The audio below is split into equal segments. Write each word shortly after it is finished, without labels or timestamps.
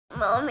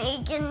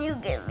Mommy, can you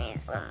give me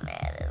some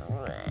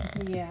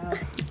medicine? Yeah.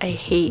 I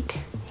hate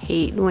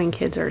when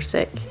kids are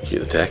sick. See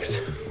the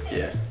text?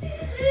 Yeah.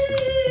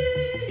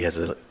 He has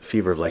a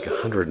fever of like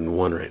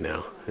 101 right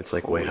now. It's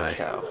like way high.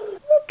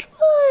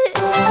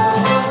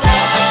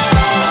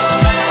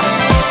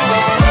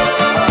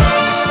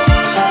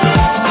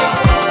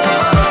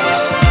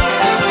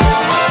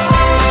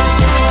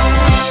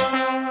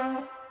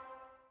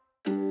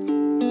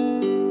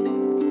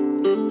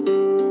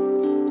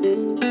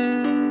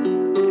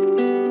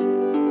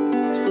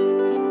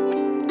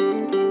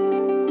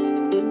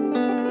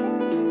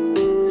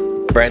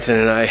 Branson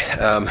and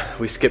I,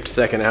 we skipped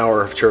second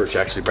hour of church.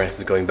 Actually,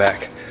 Branson's going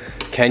back.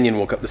 Kenyon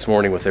woke up this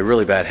morning with a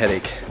really bad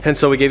headache. And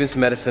so we gave him some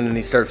medicine and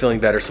he started feeling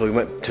better. So we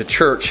went to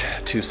church,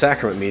 to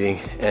sacrament meeting,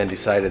 and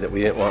decided that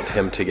we didn't want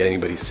him to get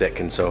anybody sick.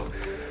 And so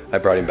I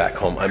brought him back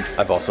home.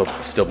 I've also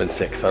still been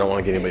sick, so I don't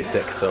want to get anybody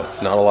sick. So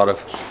not a lot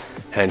of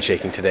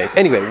handshaking today.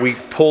 Anyway, we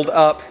pulled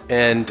up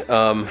and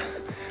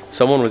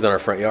someone was in our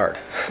front yard.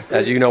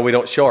 As you know, we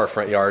don't show our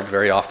front yard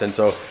very often,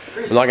 so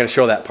I'm not gonna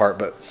show that part,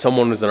 but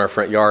someone was in our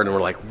front yard and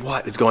we're like,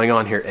 what is going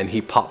on here? And he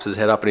pops his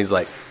head up and he's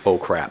like, oh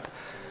crap,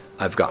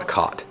 I've got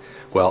caught.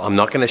 Well, I'm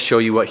not gonna show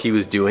you what he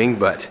was doing,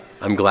 but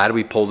I'm glad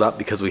we pulled up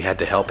because we had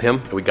to help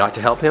him. We got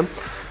to help him.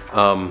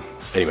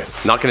 Anyway,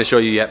 not gonna show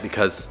you yet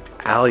because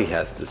Allie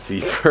has to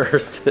see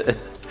first.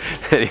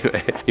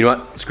 Anyway, you know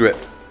what, screw it.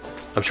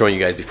 I'm showing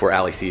you guys before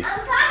Allie sees.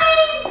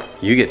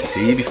 You get to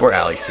see before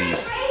Allie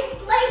sees.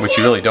 Which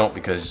you really don't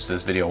because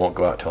this video won't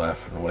go out till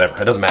after,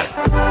 whatever, it doesn't matter.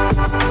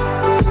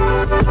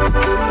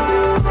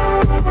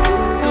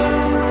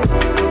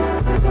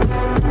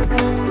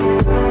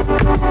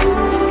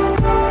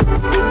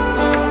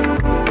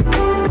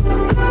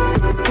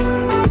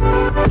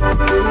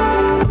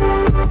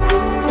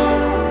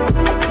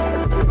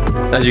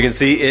 As you can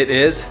see, it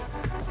is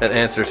an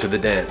answer to the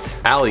dance.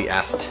 Allie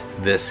asked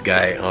this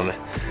guy on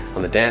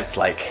the dance,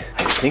 like,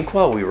 I think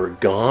while we were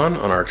gone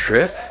on our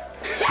trip,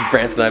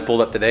 Branson and I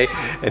pulled up today,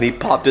 and he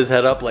popped his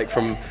head up like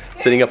from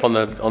sitting up on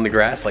the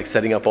grass, like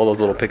setting up all those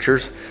little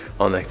pictures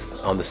on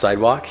the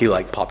sidewalk. He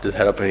like popped his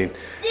head up, and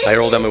I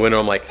rolled down my window.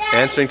 I'm like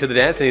answering to the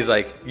dance, and he's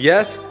like,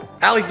 "Yes,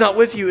 Allie's not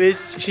with you,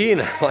 is she?"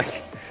 And I'm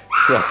like,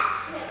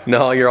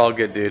 "No, you're all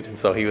good, dude." And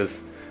so he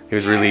was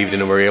relieved,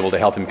 and we were able to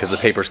help him because the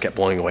papers kept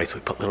blowing away. So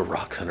we put little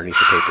rocks underneath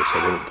the paper so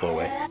they wouldn't blow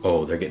away.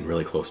 Oh, they're getting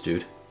really close,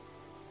 dude.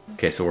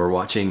 Okay, so we're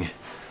watching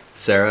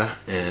Sarah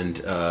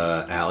and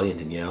Allie and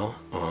Danielle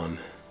on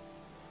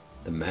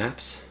the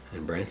maps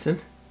and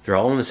Branson. They're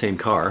all in the same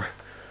car.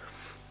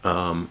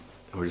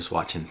 We're just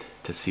watching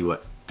to see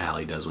what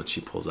Allie does when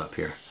she pulls up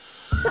here.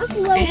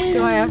 Do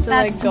I have to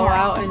like go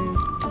out and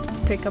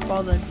pick up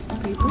all the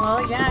people?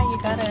 Well, yeah, you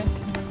gotta.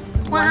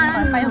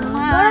 One by one.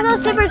 Where are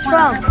those papers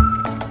from?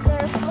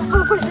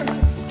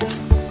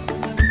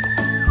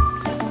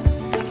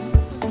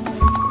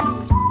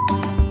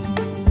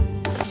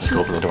 Let's go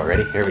open the door.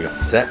 Ready? Here we go.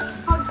 Set.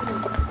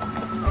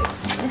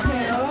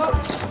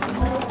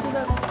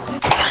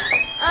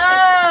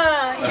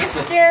 You're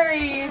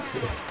scary.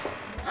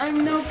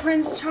 I'm no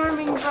Prince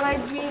Charming, but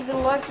I'd be the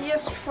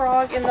luckiest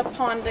frog in the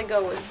pond to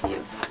go with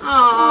you. Aww,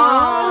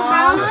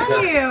 how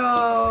are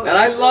you? And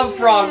I love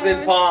frogs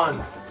in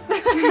ponds.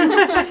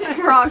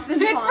 Frogs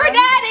in It's ponds. for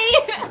Daddy.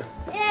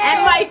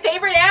 And my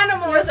favorite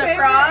animal is a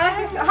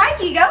frog. Hi,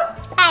 Kigo.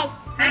 Hi.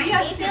 Are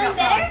you feeling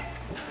better?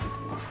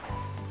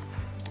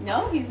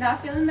 No, he's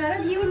not feeling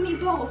better. You and me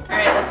both. All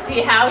right, let's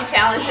see how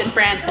talented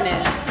Branson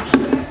is.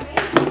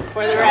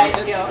 For the ride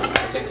to go.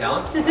 Take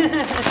talent.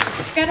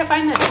 Gotta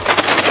find this.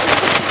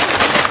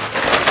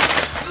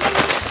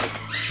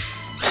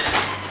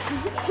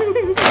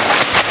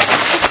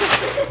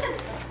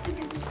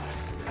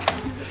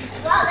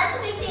 Wow, that's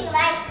a big thing of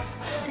ice.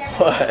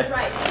 What?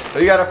 What do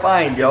you gotta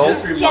find, yo?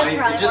 It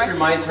just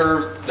reminds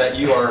her that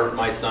you are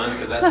my son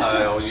because that's how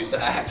I always used to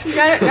act. You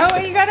gotta, no,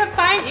 you gotta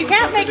find, you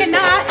can't make a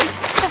knot.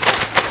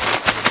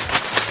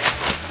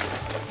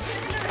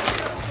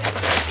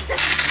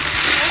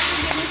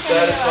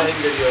 Satisfying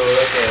video,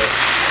 okay.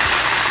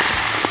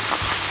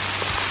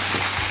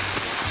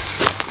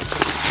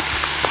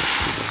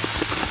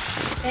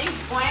 Thanks,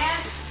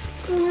 Bland.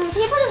 Can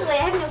you put this away?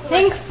 I have no clue.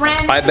 Thanks,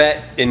 friend. I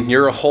bet in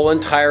your whole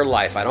entire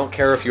life, I don't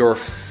care if you're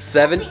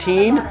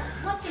 17,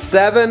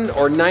 7,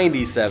 or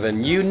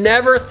 97, you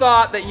never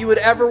thought that you would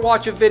ever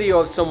watch a video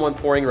of someone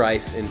pouring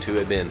rice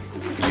into a bin.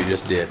 You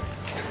just did.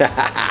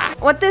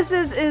 What this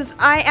is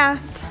I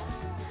asked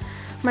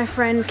my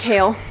friend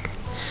Kale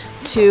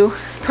to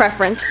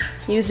preference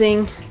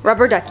using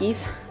rubber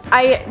duckies.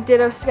 I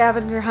did a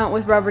scavenger hunt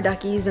with rubber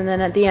duckies, and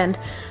then at the end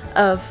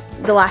of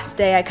the last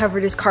day I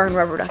covered his car in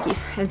rubber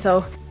duckies. And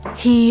so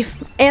he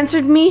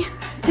answered me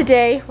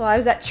today while I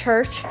was at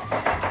church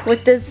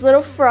with this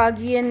little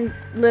froggy and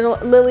little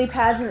lily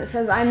pads, and it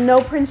says, "I'm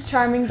no Prince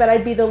Charming, but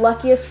I'd be the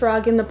luckiest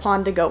frog in the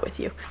pond to go with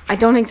you." I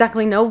don't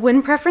exactly know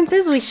when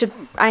preferences.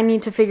 I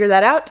need to figure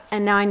that out,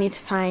 and now I need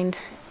to find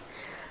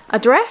a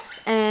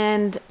dress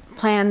and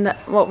plan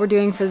what we're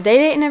doing for the day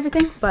date and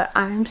everything, but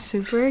I'm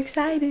super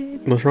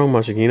excited. What's wrong,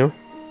 Machigino?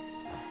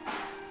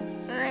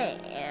 I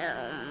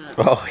am.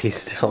 Oh, he's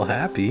still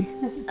happy.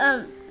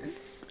 I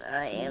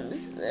am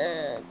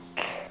sick.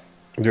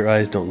 Your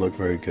eyes don't look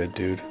very good,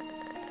 dude.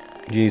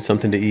 Do you need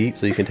something to eat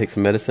so you can take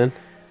some medicine?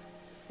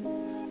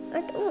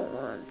 I don't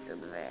want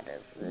some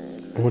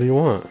medicine. What do you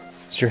want?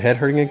 Is your head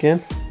hurting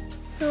again?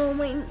 No,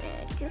 my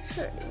neck is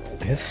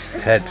hurting. His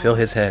head. Feel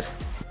his head.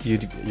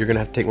 You're gonna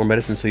have to take more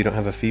medicine so you don't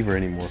have a fever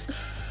anymore.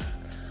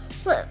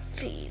 What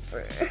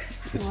fever?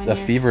 A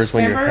fever is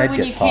when your head gets hot. Remember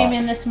when you came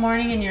in this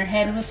morning and your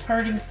head was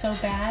hurting so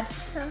bad?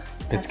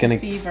 That's a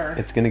fever.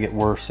 It's gonna get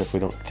worse if we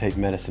don't take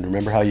medicine.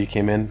 Remember how you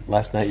came in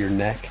last night, your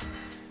neck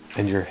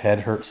and your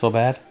head hurt so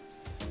bad?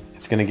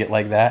 It's gonna get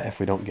like that if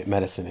we don't get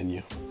medicine in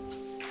you.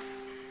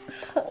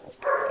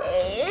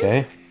 Okay.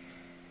 Okay?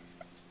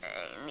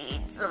 I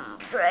need some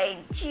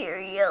dried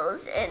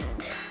Cheerios and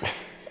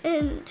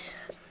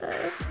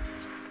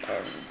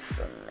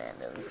some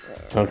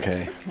medicine.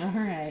 Okay. All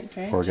right,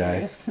 right. Poor guy.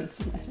 And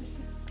some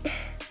medicine.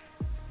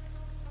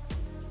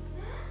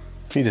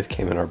 He just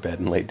came in our bed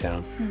and laid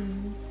down.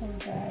 Poor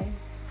guy.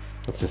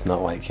 That's just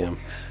not like him.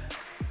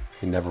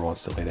 He never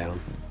wants to lay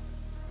down.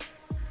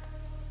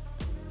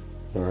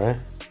 All right?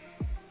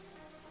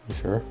 You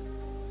sure?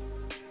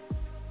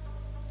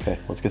 Okay,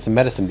 let's get some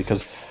medicine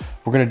because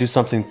we're gonna do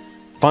something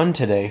fun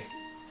today.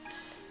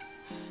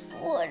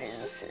 What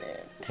is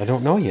it? I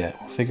don't know yet.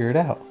 We'll figure it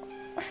out.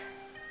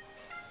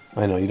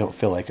 I know you don't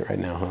feel like it right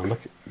now, huh?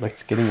 Look,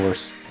 it's getting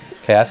worse.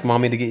 Okay, ask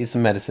mommy to get you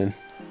some medicine.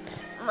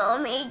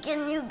 Mommy,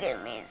 can you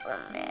give me some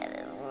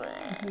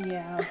medicine?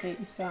 Yeah, I'll get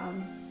you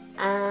some.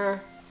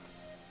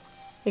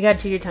 You gotta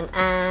chew your tongue.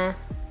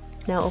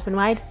 Now open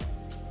wide.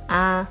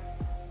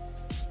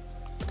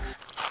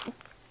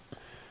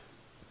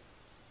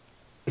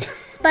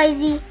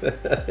 Spicy.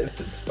 It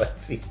is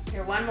spicy.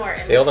 Here, one more.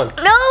 Hey, hold on.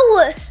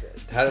 No!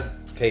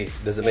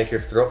 Does it make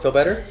your throat feel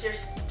better? Is your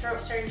throat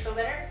starting to feel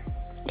better?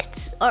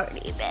 It's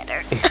already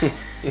better.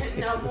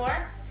 No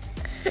more?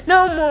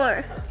 No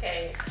more.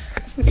 Okay.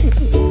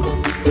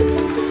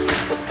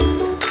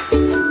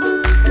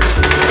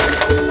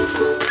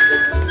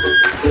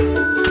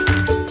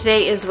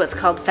 Today is what's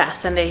called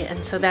Fast Sunday,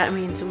 and so that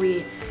means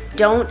we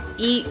don't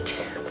eat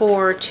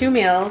for 2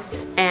 meals,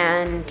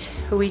 and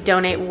we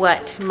donate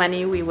what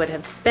money we would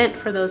have spent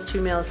for those 2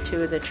 meals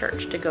to the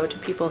church to go to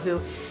people who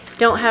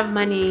don't have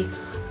money,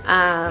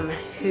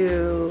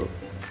 who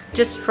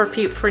just for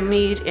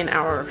need in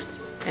our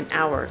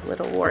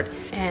little ward.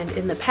 And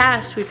in the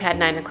past, we've had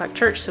 9 o'clock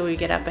church, so we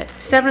get up at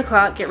 7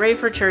 o'clock, get ready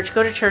for church,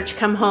 go to church,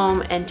 come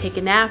home, and take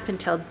a nap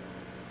until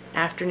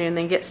afternoon,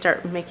 then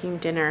start making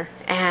dinner.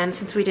 And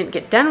since we didn't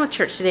get done with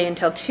church today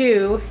until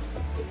 2,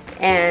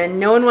 and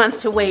no one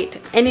wants to wait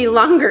any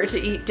longer to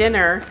eat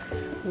dinner,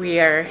 we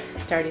are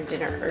starting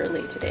dinner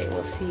early today.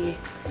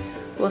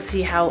 We'll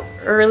see how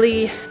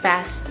early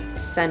Fast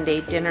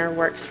Sunday dinner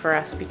works for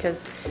us,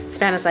 because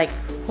Savannah's like,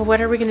 well, what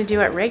are we gonna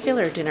do at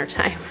regular dinner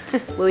time?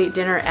 We'll eat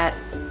dinner at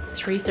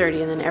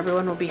 3:30 and then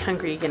everyone will be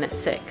hungry again at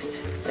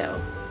 6.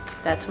 So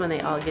that's when they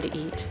all get to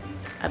eat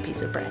a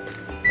piece of bread.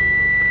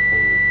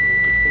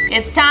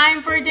 It's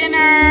time for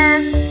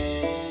dinner!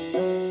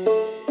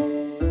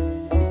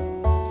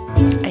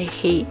 I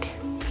hate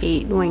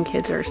when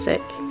kids are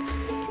sick,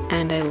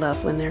 and I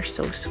love when they're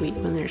so sweet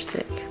when they're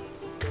sick.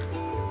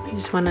 I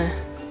just wanna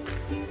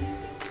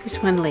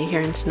lay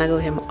here and snuggle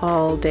him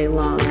all day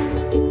long.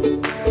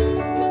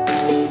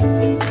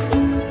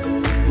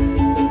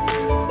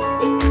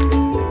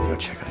 Go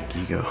check on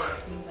Gigo.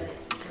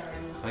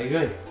 How you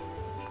doing?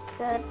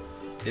 Good.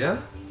 Yeah?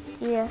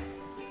 Yeah.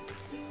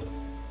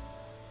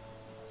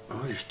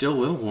 Oh, you're still a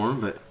little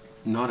warm, but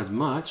not as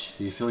much.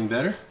 Are you feeling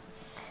better?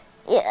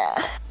 Yeah.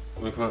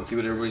 Want to come out and see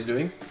what everybody's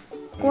doing?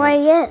 Why,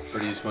 yes. Or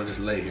do you just want to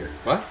just lay here?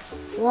 What?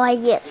 Why,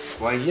 yes.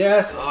 Why,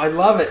 yes. Oh, I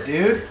love it,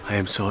 dude. I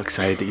am so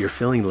excited that you're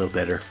feeling a little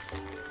better.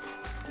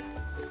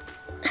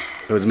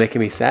 It was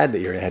making me sad that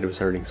your head was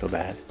hurting so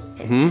bad.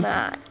 It's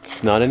not.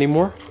 Not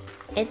anymore?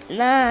 It's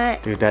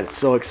not. Dude, that's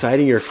so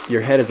exciting.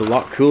 Your head is a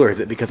lot cooler. Is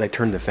it because I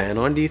turned the fan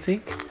on, do you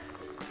think?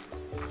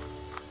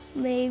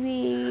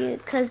 Maybe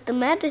because the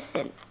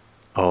medicine.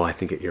 Oh, I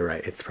think you're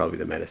right. It's probably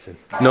the medicine.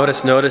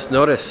 Notice.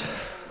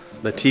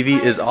 The TV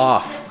is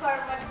off.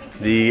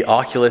 The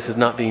Oculus is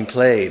not being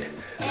played.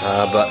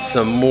 But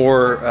some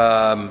more,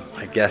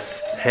 I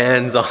guess,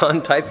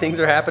 hands-on type things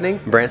are happening.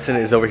 Branson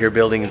is over here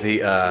building the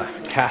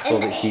castle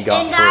that he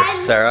got for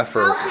Sarah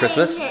for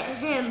Christmas.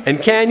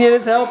 And Canyon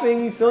is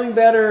helping. He's feeling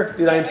better.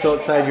 Dude, I am so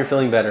excited you're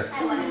feeling better.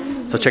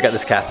 So check out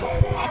this castle.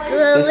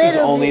 This is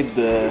only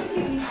the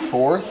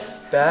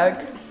 4th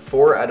bag.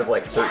 4 out of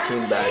like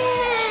 13 bags.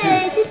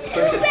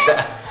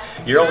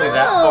 You're only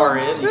that far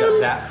in. You got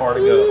that far to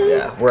go.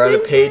 Yeah, we're at a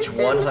page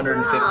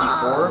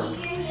 154.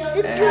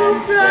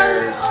 And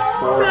there's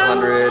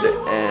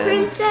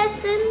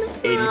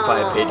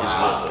 485 pages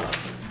worth of.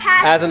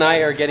 Az and I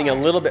are getting a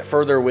little bit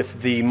further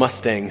with the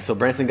Mustang. So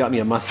Branson got me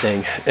a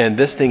Mustang, and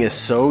this thing is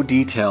so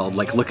detailed.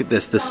 Like, look at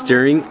this. The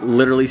steering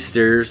literally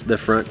steers the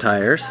front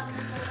tires,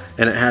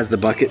 And it has the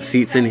bucket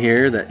seats in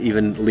here that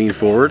even lean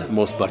forward.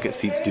 Most bucket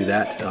seats do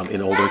that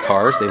in older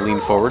cars. They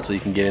lean forward so you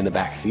can get in the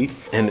back seat.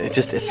 And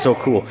it's so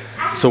cool.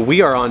 So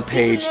we are on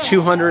page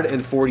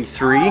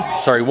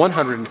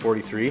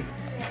 143.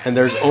 And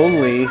there's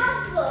only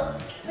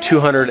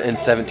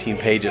 217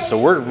 pages. So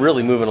we're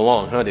really moving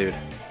along, huh, dude?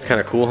 It's kind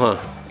of cool, huh?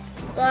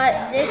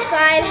 But this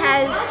side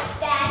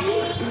has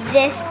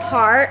this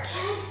part.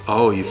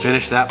 Oh, you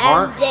finished that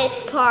part? And this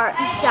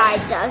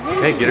side doesn't.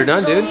 Okay, get her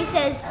done, dude. It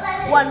says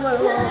one.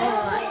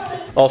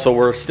 Also,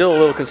 we're still a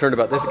little concerned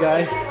about this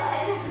guy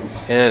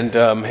and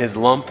his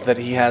lump that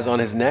he has on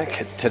his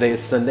neck. Today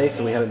is Sunday,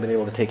 so we haven't been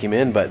able to take him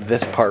in, but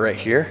this part right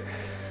here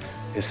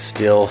is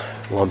still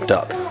lumped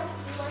up.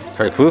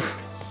 Sorry, Poof.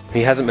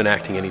 He hasn't been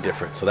acting any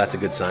different, so that's a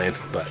good sign,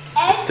 but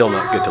it's still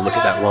not good to look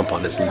at that lump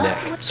on his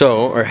neck.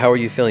 So, or how are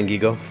you feeling,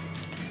 Gigo?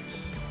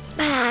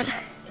 Bad.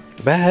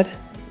 Bad?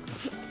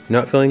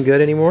 Not feeling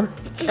good anymore?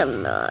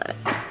 I'm not.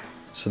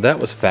 So that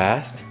was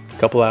fast. A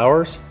couple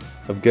hours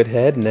of good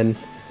head, and then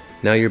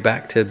now you're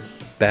back to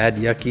bad,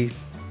 yucky,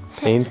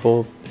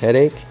 painful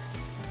headache?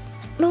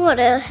 Not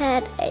a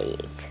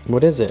headache.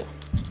 What is it?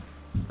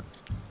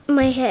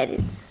 My head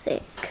is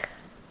sick.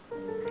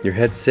 Your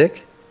head's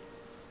sick?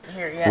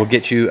 Here, yeah. We'll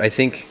get you, I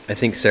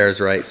think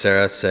Sarah's right.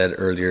 Sarah said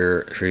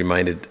earlier, she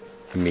reminded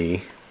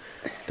me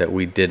that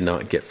we did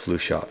not get flu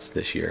shots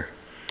this year.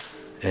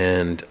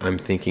 And I'm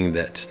thinking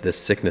that this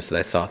sickness that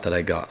I thought that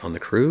I got on the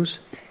cruise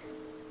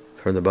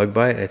from the bug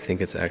bite, I think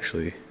it's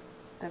actually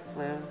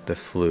the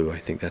flu. I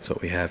think that's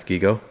what we have.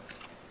 Gigo?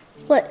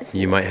 What?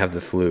 You might have the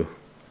flu.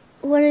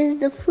 What is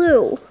the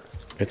flu?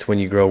 It's when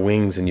you grow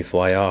wings and you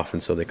fly off,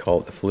 and so they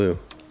call it the flu.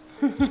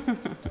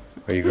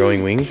 Are you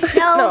growing wings?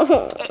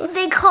 No.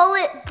 They call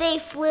it they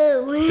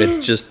flew.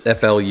 It's just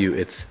FLU.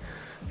 It's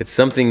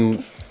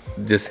something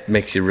just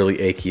makes you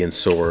really achy and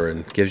sore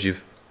and gives you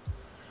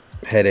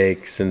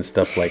headaches and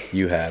stuff like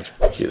you have.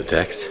 Did you get the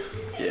text?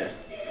 Yeah.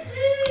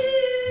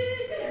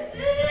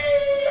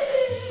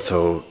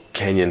 So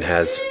Canyon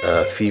has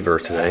a fever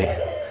tonight.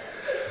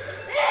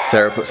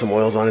 Sarah put some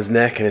oils on his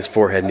neck and his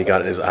forehead, and he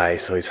got it in his eye,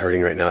 so he's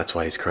hurting right now. That's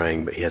why he's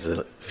crying. But he has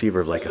a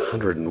fever of like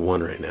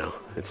 101 right now.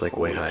 It's like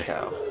way high.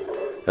 Cow.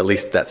 At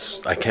least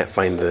that's, I can't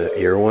find the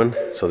ear one,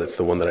 so that's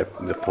the one that I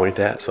point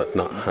at, so it's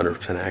not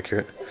 100%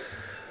 accurate.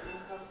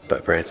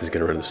 But Branson's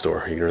gonna run to the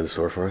store. Are you gonna run to the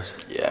store for us?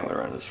 Yeah, I'm gonna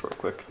run to the store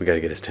quick. We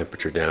gotta get his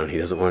temperature down. He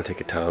doesn't want to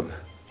take a tub.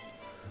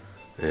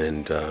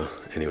 And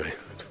anyway,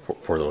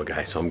 poor little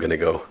guy. So I'm gonna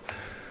go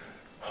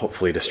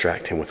hopefully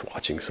distract him with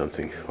watching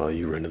something while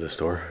you run to the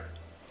store.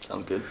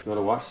 Sounds good. You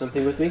wanna watch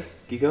something with me,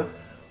 Gigo?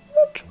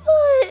 I'll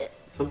try.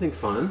 Something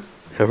fun.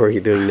 How are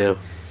you doing now?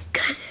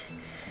 Good.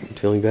 You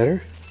feeling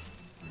better?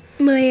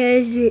 My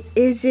eyes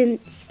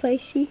isn't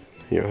spicy.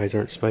 Your eyes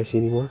aren't spicy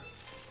anymore?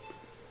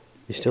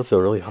 You still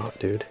feel really hot,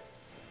 dude.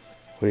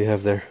 What do you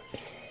have there?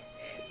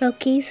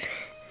 Milkies.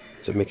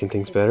 Is it making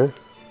things better?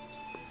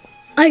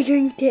 I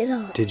drank it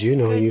all. Did you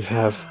know you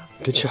have...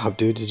 Good job,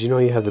 dude. Did you know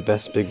you have the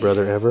best big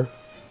brother ever?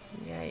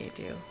 Yeah, you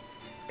do.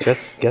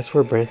 Guess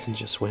where Branson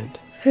just went?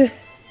 He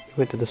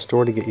went to the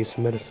store to get you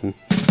some medicine.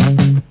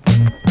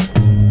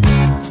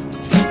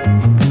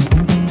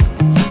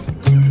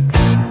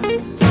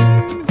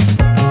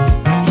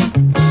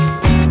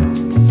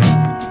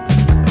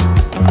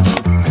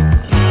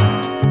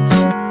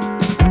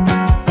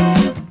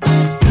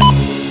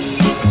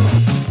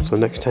 So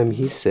next time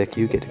he's sick,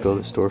 you get to go to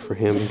the store for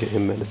him and get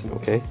him medicine,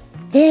 okay?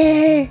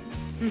 Yeah.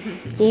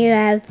 You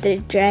have to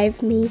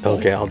drive me there.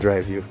 Okay, I'll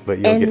drive you, but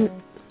you'll get...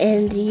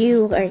 And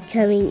you are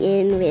coming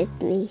in with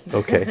me.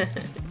 Okay.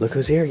 Look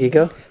who's here,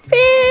 Gigo.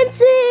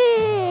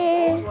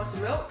 Francis! You want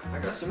some milk? I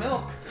got some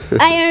milk.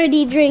 I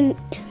already drank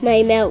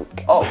my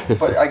milk. Oh,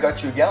 but I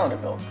got you a gallon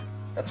of milk.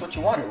 That's what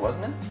you wanted,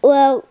 wasn't it?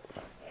 Well,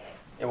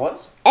 It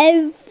was?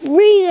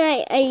 every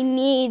night I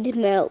need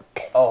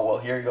milk. Oh, well,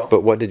 here you go.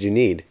 But what did you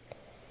need?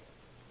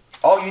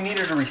 Oh, you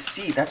needed a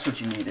receipt. That's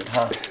what you needed,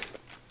 huh?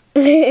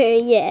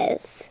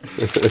 Yes.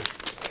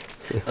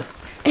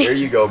 Here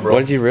you go, bro.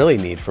 What did you really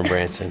need from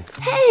Branson?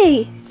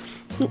 Hey,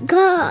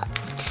 got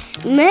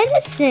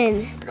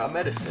medicine. I got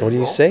medicine. What do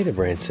you bro. say to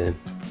Branson?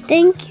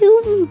 Thank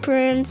you,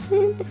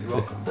 Branson. You're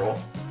welcome, bro.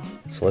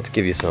 So let's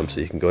give you some so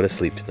you can go to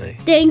sleep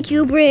tonight. Thank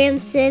you,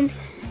 Branson.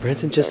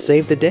 Branson just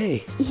saved the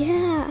day.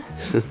 Yeah.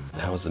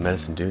 How was the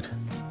medicine, dude?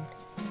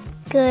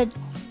 Good.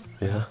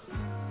 Yeah?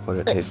 What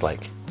did it taste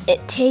like?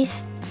 It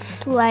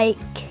tastes like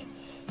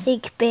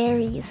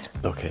berries.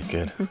 Okay,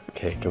 good.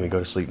 Okay, can we go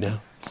to sleep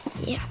now?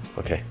 Yeah.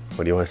 Okay,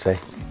 what do you want to say?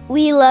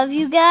 We love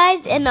you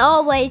guys, and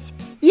always,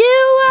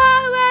 you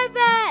are